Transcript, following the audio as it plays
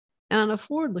And on a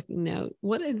forward-looking note,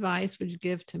 what advice would you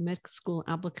give to med school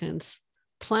applicants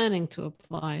planning to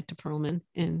apply to Perelman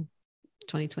in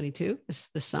 2022, this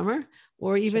summer,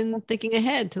 or even thinking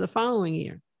ahead to the following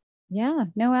year? Yeah,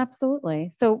 no,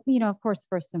 absolutely. So, of course,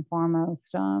 first and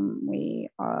foremost, we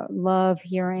love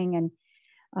hearing and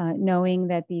knowing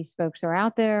that these folks are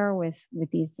out there with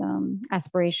these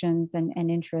aspirations and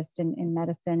interest in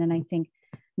medicine. And I think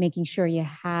making sure you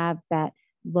have that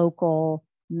local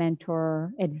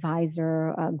mentor,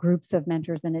 advisor, groups of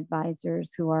mentors and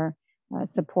advisors who are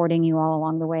supporting you all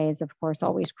along the way is, of course,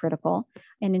 always critical.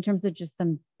 And in terms of just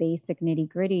some basic nitty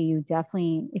gritty, you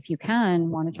definitely, if you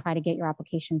can, want to try to get your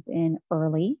applications in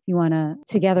early. You want to,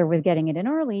 together with getting it in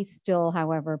early, still,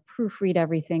 however, proofread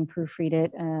everything, proofread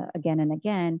it again and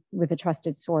again with a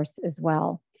trusted source as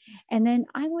well. And then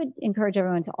I would encourage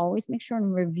everyone to always make sure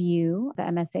and review the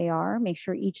MSAR, make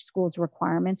sure each school's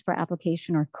requirements for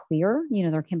application are clear.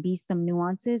 There can be some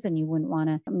nuances and you wouldn't want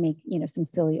to make, some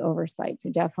silly oversight. So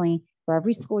definitely for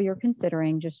every school you're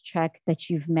considering, just check that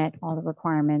you've met all the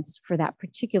requirements for that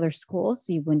particular school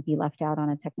so you wouldn't be left out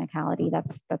on a technicality.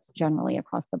 That's generally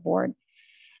across the board.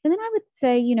 And then I would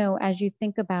say, as you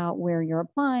think about where you're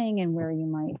applying and where you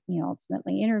might,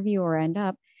 ultimately interview or end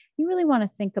up, you really want to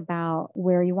think about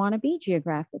where you want to be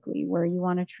geographically, where you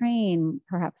want to train,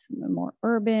 perhaps a more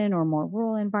urban or more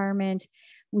rural environment.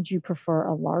 Would you prefer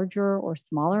a larger or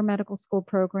smaller medical school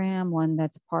program, one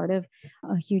that's part of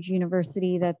a huge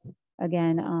university that's,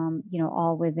 again,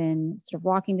 all within sort of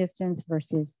walking distance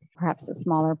versus perhaps a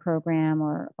smaller program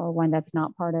or one that's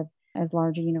not part of as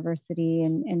large a university,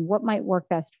 and what might work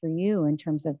best for you in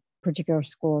terms of particular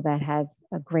school that has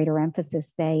a greater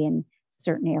emphasis, say, in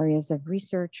certain areas of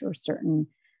research or certain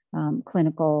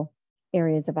clinical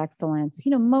areas of excellence.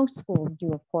 Most schools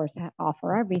do, of course,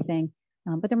 offer everything,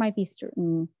 but there might be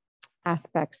certain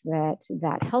aspects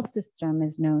that health system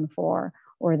is known for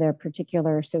or their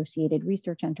particular associated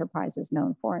research enterprise is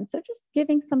known for. And so just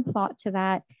giving some thought to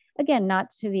that, again,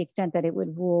 not to the extent that it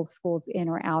would rule schools in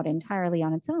or out entirely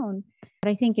on its own, but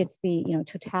I think it's the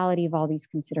totality of all these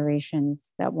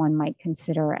considerations that one might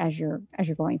consider as you're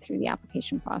going through the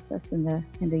application process in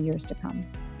the years to come.